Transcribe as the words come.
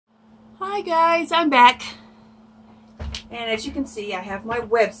Hi guys, I'm back. And as you can see, I have my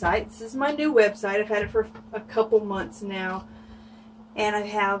website. This is my new website. I've had it for a couple months now. And I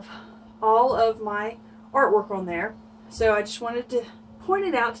have all of my artwork on there. So I just wanted to point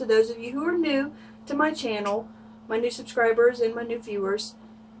it out to those of you who are new to my channel, my new subscribers and my new viewers,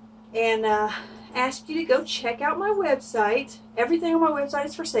 and ask you to go check out my website. Everything on my website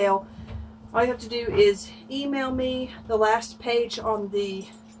is for sale. All you have to do is email me. The last page on the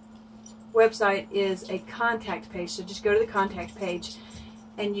website is a contact page, so just go to the contact page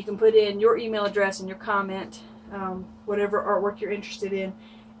and you can put in your email address and your comment, whatever artwork you're interested in,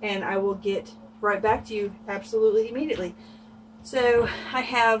 and I will get right back to you absolutely immediately. So I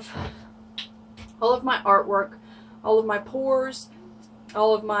have all of my artwork, all of my pours,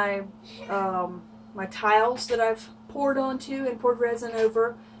 all of my my tiles that I've poured onto and poured resin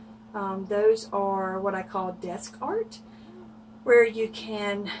over. Those are what I call desk art, where you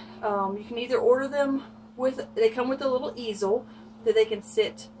can either order them with, they come with a little easel that they can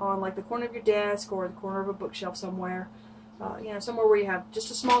sit on like the corner of your desk or the corner of a bookshelf somewhere, you know, somewhere where you have just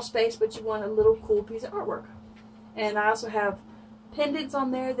a small space but you want a little cool piece of artwork. And I also have pendants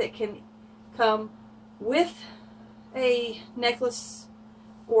on there that can come with a necklace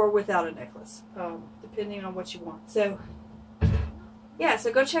or without a necklace, depending on what you want. So yeah,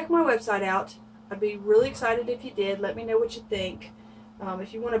 so go check my website out. I'd be really excited if you did. Let me know what you think.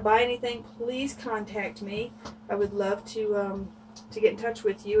 If you want to buy anything, please contact me. I would love to get in touch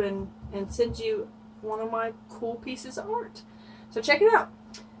with you and send you one of my cool pieces of art. So check it out.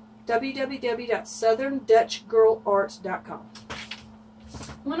 www.southerndutchgirlart.com.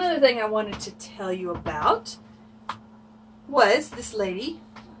 One other thing I wanted to tell you about was this lady.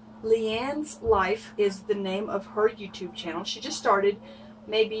 Leanne's Life is the name of her YouTube channel. She just started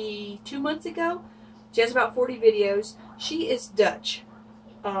maybe 2 months ago. She has about 40 videos. She is Dutch,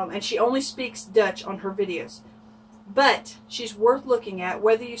 and she only speaks Dutch on her videos. But she's worth looking at,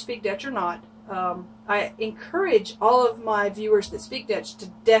 whether you speak Dutch or not. I encourage all of my viewers that speak Dutch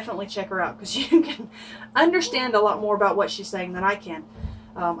to definitely check her out, because you can understand a lot more about what she's saying than I can.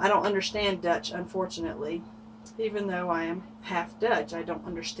 I don't understand Dutch, unfortunately. Even though I am half Dutch, I don't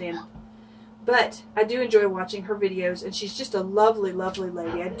understand. But I do enjoy watching her videos, and she's just a lovely, lovely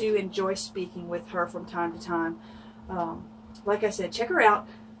lady. I do enjoy speaking with her from time to time. Like I said, check her out.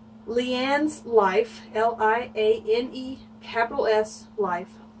 Leanne's Life, L-I-A-N-E, capital S,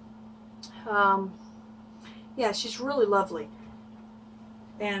 Life. Yeah, she's really lovely.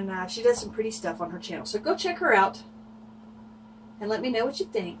 And she does some pretty stuff on her channel. So go check her out and let me know what you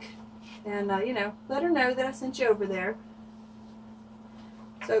think. And, you know, let her know that I sent you over there.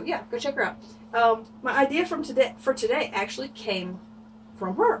 So, yeah, go check her out. My idea for today actually came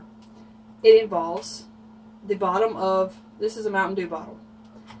from her. It involves the bottom of, this is a Mountain Dew bottle.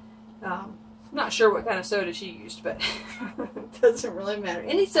 I'm not sure what kind of soda she used, but it doesn't really matter.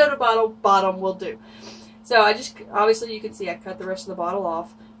 Any soda bottom will do. So I just, obviously you can see I cut the rest of the bottle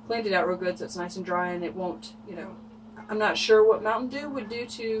off, cleaned it out real good so it's nice and dry and it won't, you know, I'm not sure what Mountain Dew would do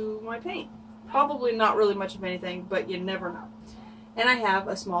to my paint. Probably not really much of anything, but you never know. And I have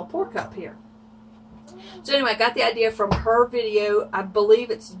a small pour cup here. So anyway, I got the idea from her video. I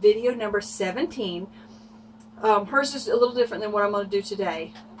believe it's video number 17. Hers is a little different than what I'm going to do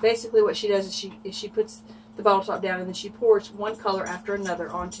today. Basically what she does is she puts the bottle top down and then she pours one color after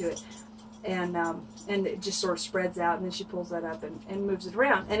another onto it. And it just sort of spreads out, and then she pulls that up and moves it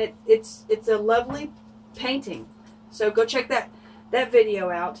around. And it's a lovely painting. So go check that video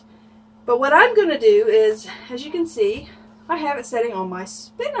out. But what I'm going to do is, as you can see, I have it setting on my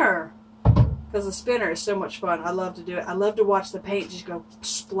spinner. Because the spinner is so much fun. I love to do it. I love to watch the paint just go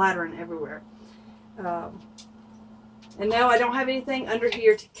splattering everywhere. And now I don't have anything under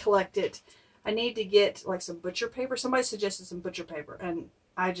here to collect it. I need to get like some butcher paper. Somebody suggested some butcher paper, and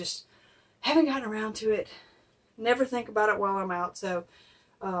I just haven't gotten around to it. Never think about it while I'm out. So,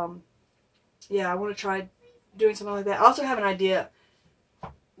 yeah, I want to try doing something like that. I also have an idea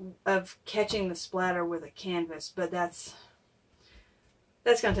of catching the splatter with a canvas, but that's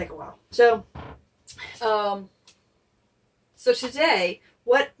going to take a while. So, so today,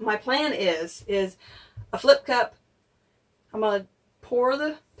 what my plan is a flip cup. I'm going to pour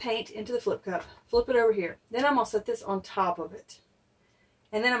the paint into the flip cup, flip it over here. Then I'm going to set this on top of it.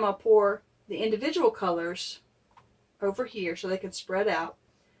 And then I'm going to pour the individual colors over here so they can spread out.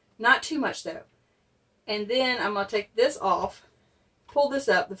 Not too much though. And then I'm going to take this off, pull this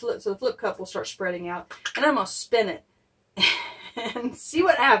up, so the flip cup will start spreading out. And I'm going to spin it and see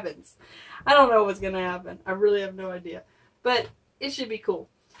what happens. I don't know what's going to happen. I really have no idea. But it should be cool.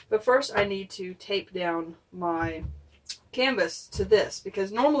 But first I need to tape down my canvas to this,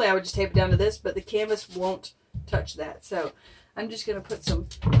 because normally I would just tape it down to this, but the canvas won't touch that. So I'm just going to put some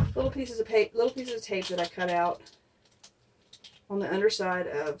little pieces of tape that I cut out on the underside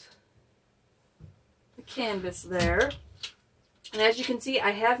of the canvas there. And as you can see,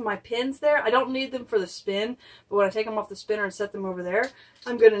 I have my pins there. I don't need them for the spin, but when I take them off the spinner and set them over there,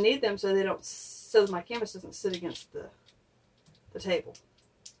 I'm going to need them so they don't, so my canvas doesn't sit against the table.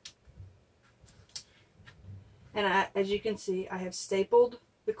 And as you can see, I have stapled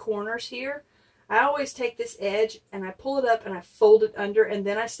the corners here. I always take this edge and I pull it up and I fold it under and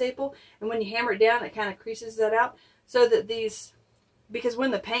then I staple. And when you hammer it down, it kind of creases that out so that these, because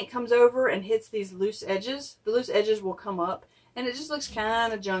when the paint comes over and hits these loose edges, the loose edges will come up and it just looks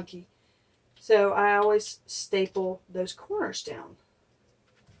kind of junky. So I always staple those corners down.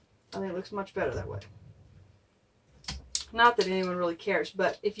 I think it looks much better that way. Not that anyone really cares,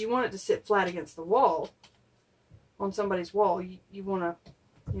 but if you want it to sit flat against the wall, on somebody's wall, you want to,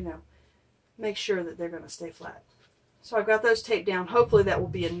 you know, make sure that they're going to stay flat. So I've got those taped down. Hopefully that will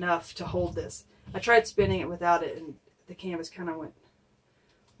be enough to hold this. I tried spinning it without it and the canvas kind of went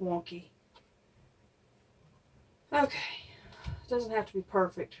wonky. Okay, it doesn't have to be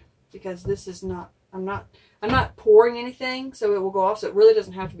perfect because this is not, I'm not pouring anything, so it will go off, so it really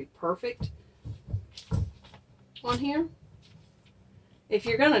doesn't have to be perfect on here. If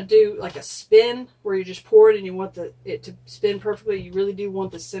you're going to do like a spin where you just pour it and you want it to spin perfectly, you really do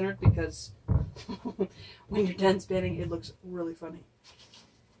want this centered, because when you're done spinning, it looks really funny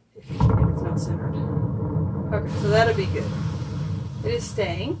if it's not centered. Okay, so that'll be good. It is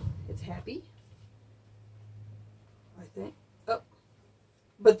staying. It's happy, I think. Oh,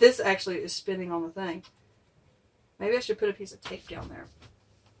 but this actually is spinning on the thing. Maybe I should put a piece of tape down there.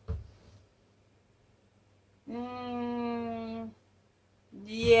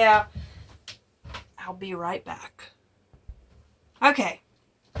 Yeah, I'll be right back. Okay,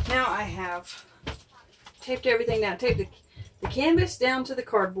 now I have taped everything down. Taped the canvas down to the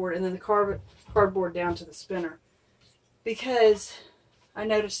cardboard and then the cardboard down to the spinner, because I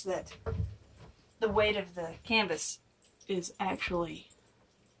noticed that the weight of the canvas is actually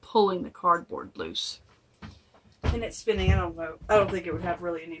pulling the cardboard loose. And it's spinning. I don't know. I don't think it would have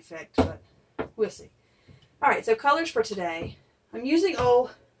really any effect, but we'll see. Alright, so colors for today. I'm using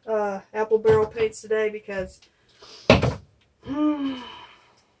all apple barrel paints today because, I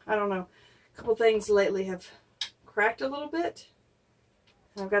don't know, a couple things lately have cracked a little bit.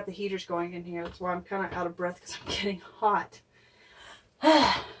 And I've got the heaters going in here. That's why I'm kind of out of breath, because I'm getting hot.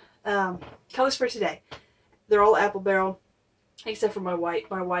 Colors for today. They're all apple barrel, except for my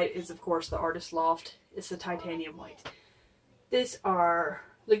white. My white is, of course, the Artist Loft. It's the titanium white. These are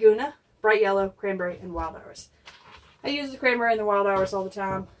Laguna, Bright Yellow, Cranberry, and Wild Hours. I use the Cranberry and the Wild Hours all the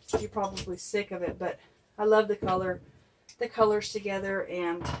time. You're probably sick of it, but I love the colors together,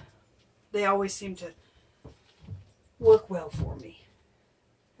 and they always seem to work well for me.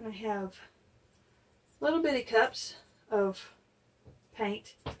 And I have little bitty cups of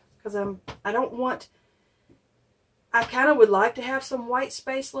paint, because I kind of would like to have some white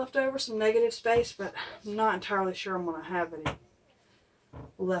space left over, some negative space, but I'm not entirely sure I'm going to have any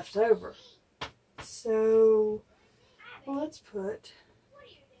left over. So, well, let's put,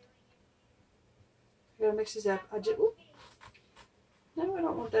 I gotta mix these up. No, I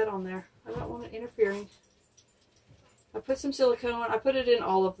don't want that on there. I don't want it interfering. I put some silicone. I put it in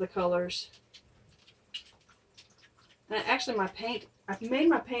all of the colors. And actually I've made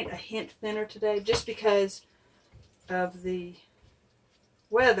my paint a hint thinner today just because of the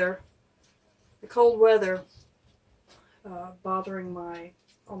weather, the cold weather, bothering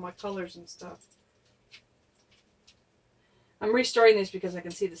all my colors and stuff. I'm restarting these because I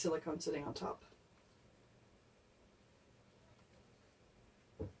can see the silicone sitting on top.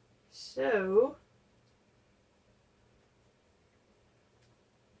 So,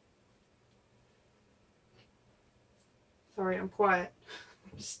 sorry, I'm quiet.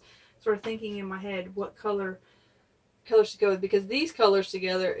 I'm just sort of thinking in my head what colors to go with, because these colors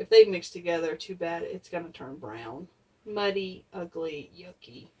together, if they mix together, too bad, it's going to turn brown. Muddy, ugly,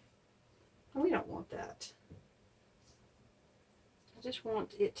 yucky. And we don't want that. I just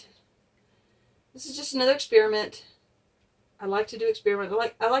want it. This is just another experiment. I like to do experiments.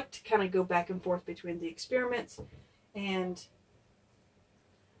 I like to kind of go back and forth between the experiments and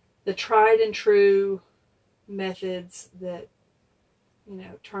the tried and true methods that, you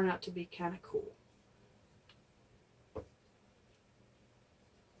know, turn out to be kind of cool.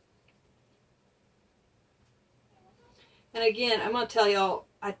 And again, I'm going to tell y'all,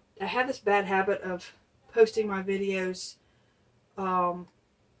 I have this bad habit of posting my videos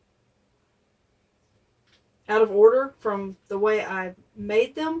out of order from the way I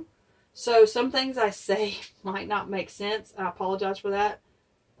made them. So some things I say might not make sense. I apologize for that.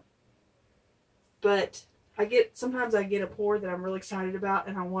 But sometimes I get a pour that I'm really excited about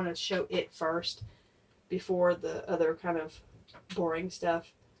and I want to show it first before the other kind of boring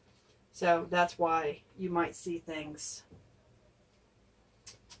stuff. So that's why you might see things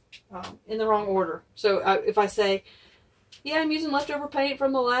in the wrong order. So if I say, yeah, I'm using leftover paint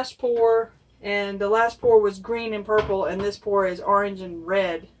from the last pour, and the last pour was green and purple, and this pour is orange and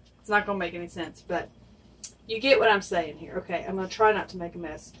red, it's not going to make any sense. But you get what I'm saying here. Okay, I'm going to try not to make a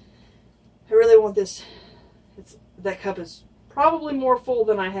mess. I really want this. That cup is probably more full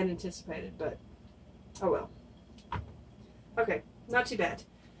than I had anticipated, but oh well. Okay, not too bad.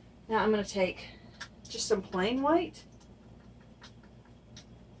 Now I'm going to take just some plain white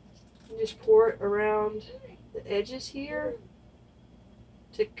and just pour it around the edges here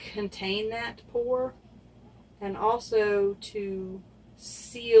to contain that pour, and also to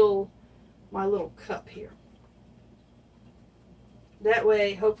seal my little cup here. That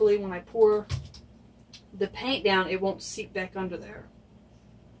way, hopefully, when I pour the paint down, it won't seep back under there.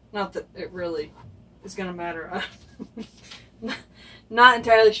 Not that it really is going to matter. Not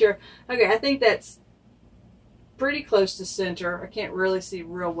entirely sure. Okay, I think that's pretty close to center. I can't really see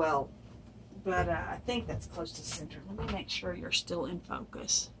real well, but I think that's close to center. Let me make sure you're still in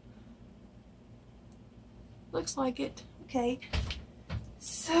focus. Looks like it. Okay,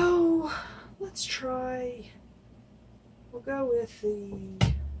 so let's try. We'll go with the,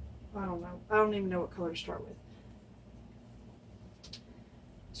 I don't know. I don't even know what color to start with.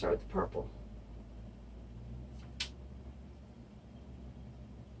 Start with the purple.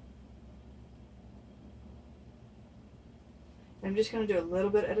 I'm just going to do a little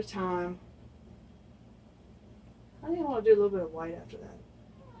bit at a time. I think I want to do a little bit of white after that.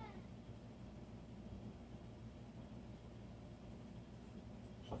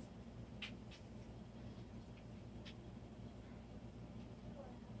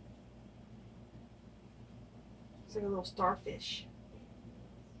 It's like a little starfish.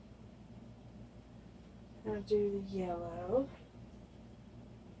 I'm going to do the yellow.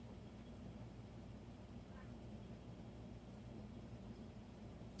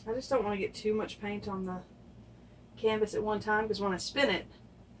 I just don't want to get too much paint on the canvas at one time, because when I spin it,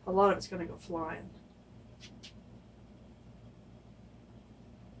 a lot of it's going to go flying.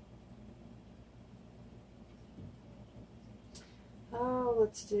 Oh,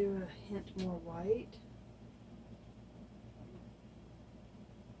 let's do a hint more white.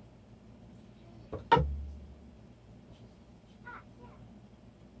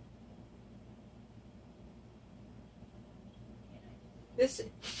 This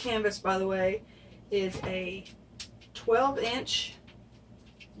canvas, by the way, is a 12-inch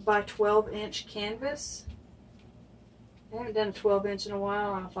by 12-inch canvas. I haven't done a 12-inch in a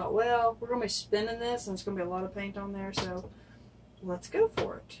while, and I thought, well, we're going to be spinning this, and there's going to be a lot of paint on there, so let's go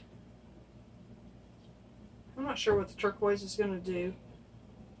for it. I'm not sure what the turquoise is going to do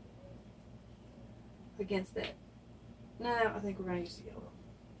against that. No, I think we're going to use the yellow.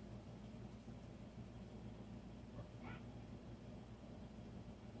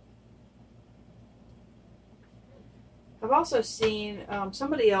 I've also seen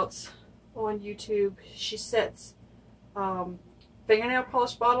somebody else on YouTube, she sets fingernail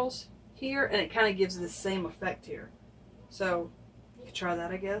polish bottles here, and it kind of gives the same effect here. So you could try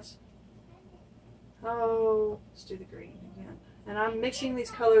that, I guess. Oh, let's do the green again. And I'm mixing these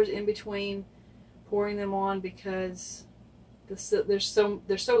colors in between pouring them on, because there's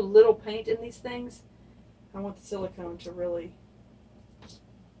so little paint in these things. I want the silicone to really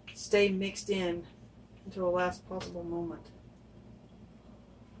stay mixed in until the last possible moment.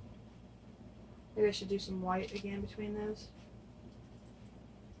 Maybe I should do some white again between those.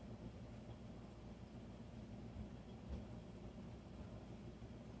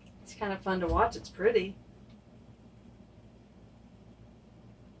 It's kind of fun to watch. It's pretty.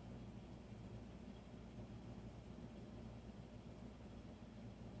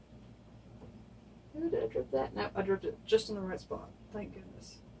 Ooh, did I drip that? No, I dripped it just in the right spot. Thank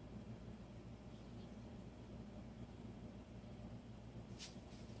goodness.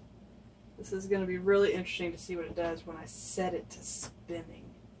 This is going to be really interesting to see what it does when I set it to spinning.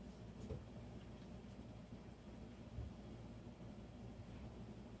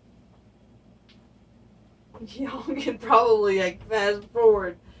 Y'all can probably like fast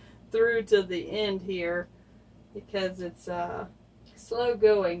forward through to the end here, because it's slow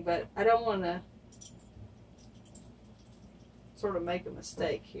going, but I don't want to sort of make a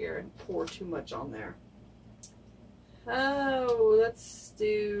mistake here and pour too much on there. Oh, let's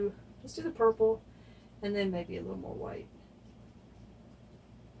do the purple. And then maybe a little more white.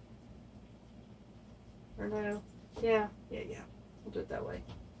 Or no? Yeah. We'll do it that way.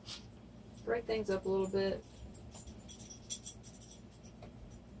 Break things up a little bit.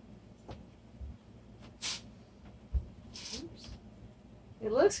 Oops.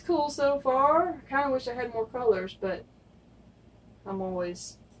 It looks cool so far. I kind of wish I had more colors, but I'm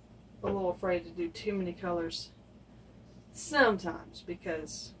always a little afraid to do too many colors sometimes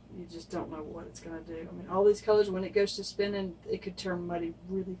because you just don't know what it's going to do. I mean, all these colors, when it goes to spinning, it could turn muddy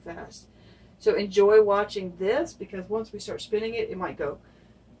really fast. So enjoy watching this, because once we start spinning it, it might go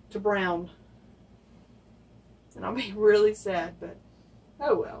to brown. And I'll be really sad, but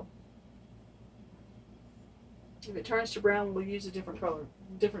oh well. If it turns to brown, we'll use a different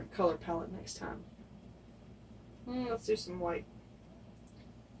color palette next time. Let's do some white.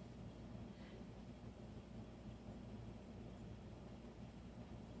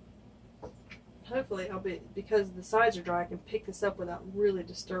 Hopefully because the sides are dry, I can pick this up without really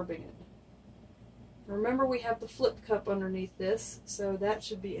disturbing it. Remember, we have the flip cup underneath this, so that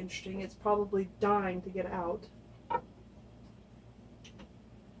should be interesting. It's probably dying to get out.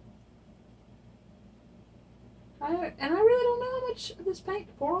 And I really don't know how much of this paint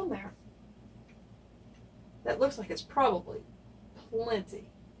to pour on there. That looks like it's probably plenty.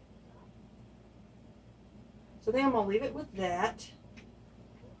 So I think I'm going to leave it with that.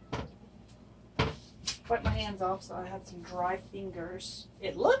 Wipe my hands off so I have some dry fingers.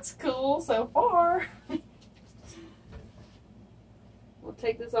 It looks cool so far. We'll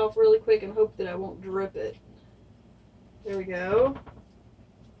take this off really quick and hope that I won't drip it. There we go.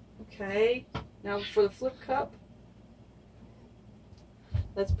 Okay, now for the flip cup.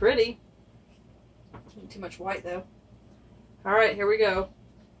 That's pretty. Too much white though. Alright, here we go.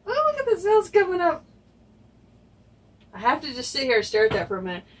 Oh, look at the cells coming up. I have to just sit here and stare at that for a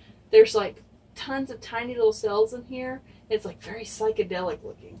minute. There's like tons of tiny little cells in here. It's like very psychedelic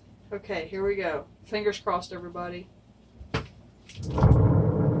looking. Okay, here we go. Fingers crossed, everybody. Look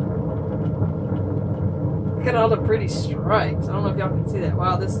at all the pretty stripes. I don't know if y'all can see that.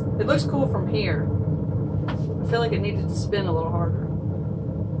 Wow, it looks cool from here. I feel like it needed to spin a little harder.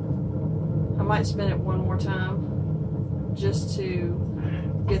 I might spin it one more time just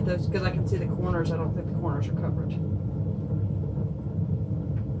to get those, because I can see the corners. I don't think the corners are covered.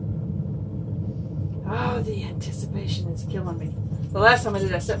 Oh, the anticipation is killing me. The last time I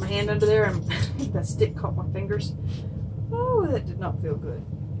did, I set my hand under there and that stick caught my fingers. Oh, that did not feel good.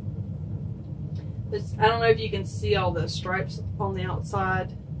 I don't know if you can see all the stripes on the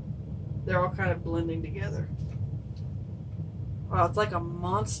outside. They're all kind of blending together. Wow, it's like a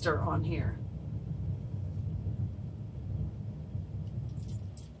monster on here.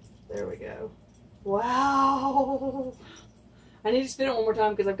 There we go. Wow. I need to spin it one more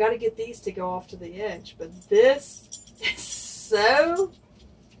time because I've got to get these to go off to the edge. But this is so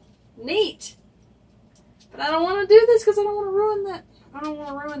neat. But I don't want to do this because I don't want to ruin that. I don't want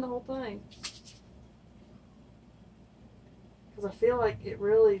to ruin the whole thing. Because I feel like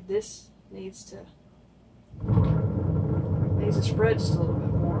this needs to spread just a little bit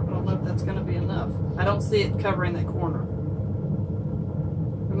more. I don't know if that's going to be enough. I don't see it covering that corner.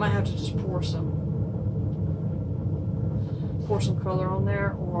 We might have to just pour some color on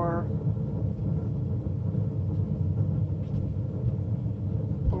there, or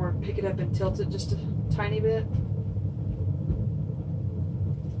pick it up and tilt it just a tiny bit.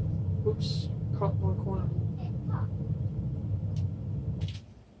 Oops, caught one corner.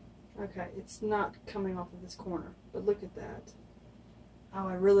 Okay, it's not coming off of this corner, but look at that. Oh,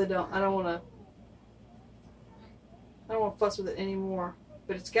 I really don't. I don't want to fuss with it anymore.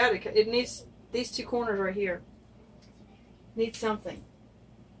 But it's got to. It needs these two corners right here. Needs something.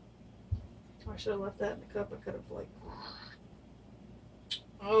 Oh, I should have left that in the cup. I could have like.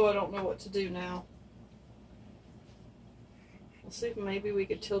 Oh, I don't know what to do now. Let's see if maybe we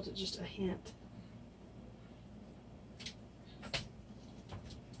could tilt it just a hint.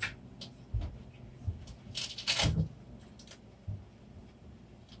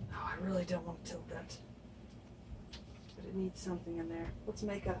 Oh, I really don't want to tilt that. But it needs something in there. We'll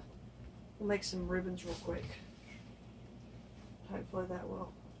make some ribbons real quick. Hopefully that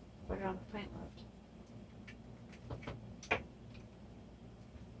will, if I got enough paint left.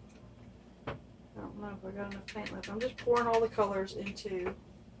 I don't know if I got enough paint left. I'm just pouring all the colors into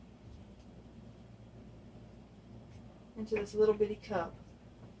this little bitty cup,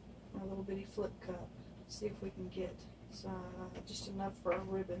 my little bitty flip cup. See if we can get just enough for a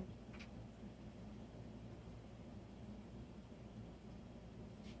ribbon.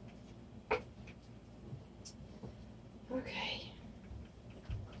 Okay.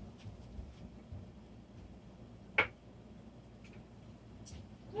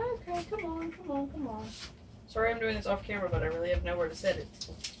 Okay, come on, come on, come on. Sorry I'm doing this off camera, but I really have nowhere to set it.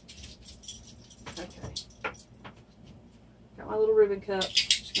 Okay. Got my little ribbon cup.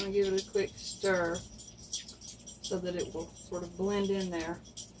 Just going to give it a quick stir so that it will sort of blend in there.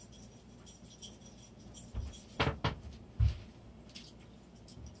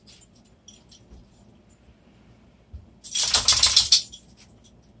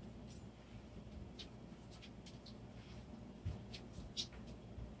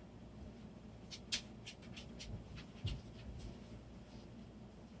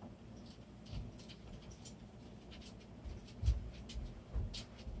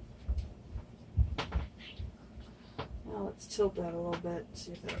 Let's tilt that a little bit,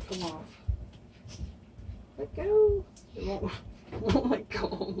 see if that'll come off. Let go. It won't let go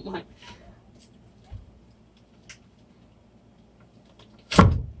of my.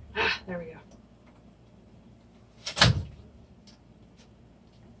 There we go.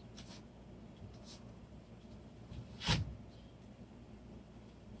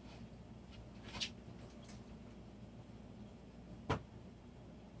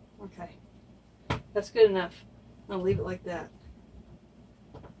 Okay. That's good enough. I'll leave it like that.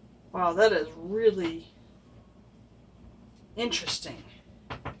 Wow, that is really interesting.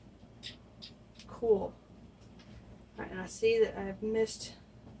 Cool. Alright, and I see that I've missed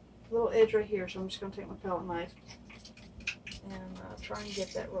a little edge right here, so I'm just going to take my palette knife and try and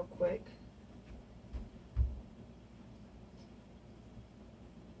get that real quick.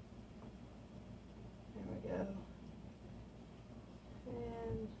 There we go.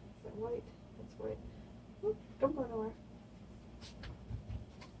 And is that white? That's white. Oop, don't go nowhere.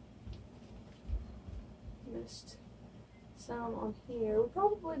 Missed some on here. We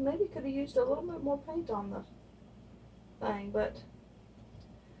probably maybe could have used a little bit more paint on the thing, but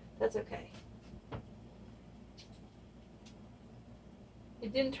that's okay.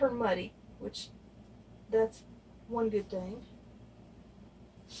 It didn't turn muddy, which that's one good thing.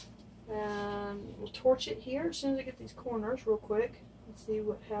 And we'll torch it here as soon as I get these corners real quick and see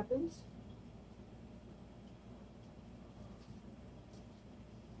what happens.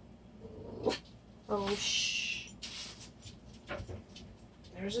 Oh, shh.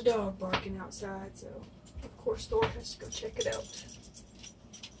 There's a dog barking outside, so of course Thor has to go check it out.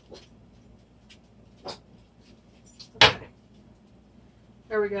 Okay.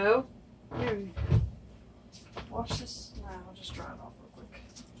 There we go. Here we go. Wash this. No, I'll just dry it off real quick.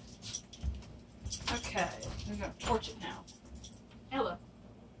 Okay, we're going to torch it now. Ella,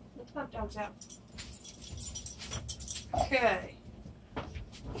 let the pup dogs out. Okay.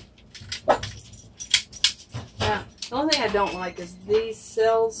 Now, the only thing I don't like is these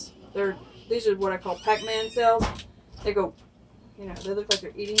cells. These are what I call Pac-Man cells. They go, you know, they look like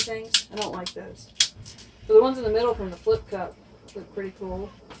they're eating things. I don't like those. So the ones in the middle from the flip cup look pretty cool.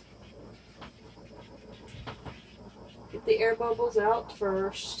 Get the air bubbles out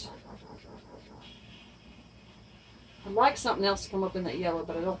first. I'd like something else to come up in that yellow,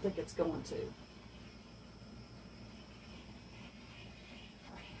 but I don't think it's going to.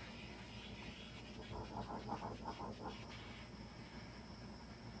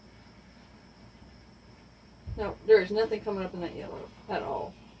 No, there is nothing coming up in that yellow at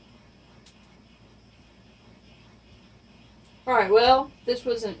all. Alright, well, this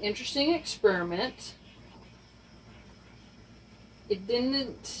was an interesting experiment. It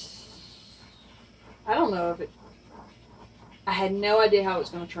didn't... I don't know if it... I had no idea how it was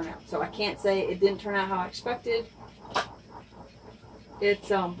going to turn out. So I can't say it didn't turn out how I expected. It's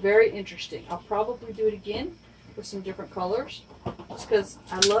very interesting. I'll probably do it again with some different colors. Just because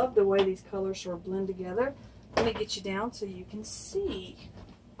I love the way these colors sort of blend together. Let me get you down so you can see.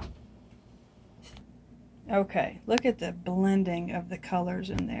 Okay, look at the blending of the colors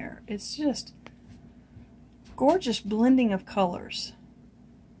in there. It's just gorgeous blending of colors.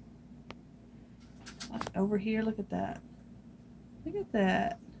 Over here, look at that. Look at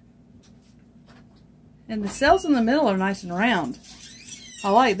that. And the cells in the middle are nice and round. I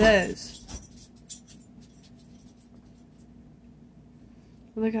like those.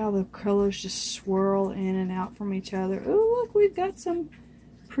 Look how the colors just swirl in and out from each other. Oh, look, we've got some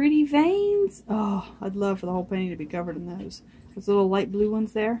pretty veins. Oh, I'd love for the whole painting to be covered in those. Those little light blue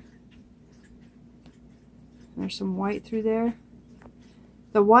ones there. There's some white through there.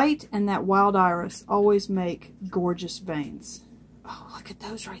 The white and that wild iris always make gorgeous veins. Oh, look at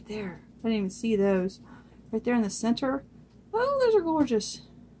those right there. I didn't even see those. Right there in the center. Oh, those are gorgeous.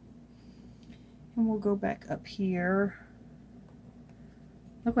 And we'll go back up here.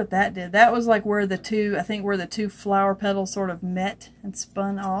 Look what that did. That was like where the two, I think where the two flower petals sort of met and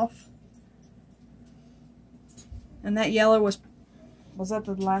spun off. And that yellow was Was that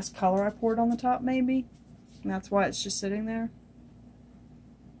the last color I poured on the top, maybe? And that's why it's just sitting there.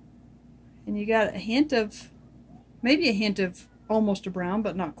 And you got a hint of, maybe a hint of almost a brown,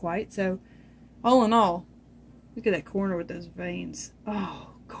 but not quite. So, all in all, look at that corner with those veins.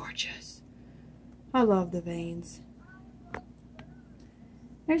 Oh, gorgeous. I love the veins.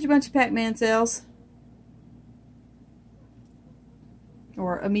 There's a bunch of Pac-Man cells.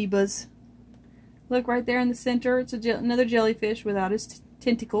 Or amoebas. Look right there in the center. It's another jellyfish without its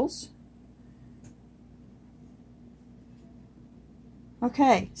tentacles.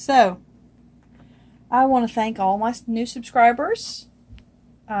 Okay, so I want to thank all my new subscribers.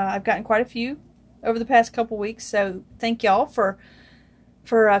 I've gotten quite a few over the past couple weeks, so thank y'all for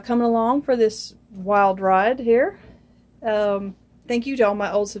coming along for this wild ride here. Thank you to all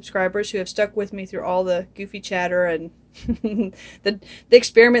my old subscribers who have stuck with me through all the goofy chatter and the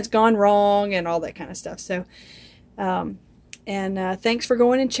experiment's gone wrong and all that kind of stuff. So, thanks for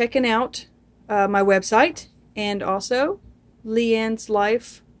going and checking out my website, and also Leanne's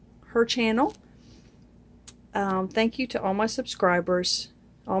Life, her channel. Thank you to all my subscribers,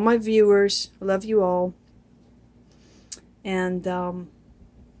 all my viewers. I love you all. And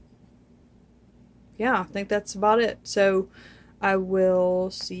yeah, I think that's about it. So I will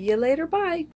see you later. Bye.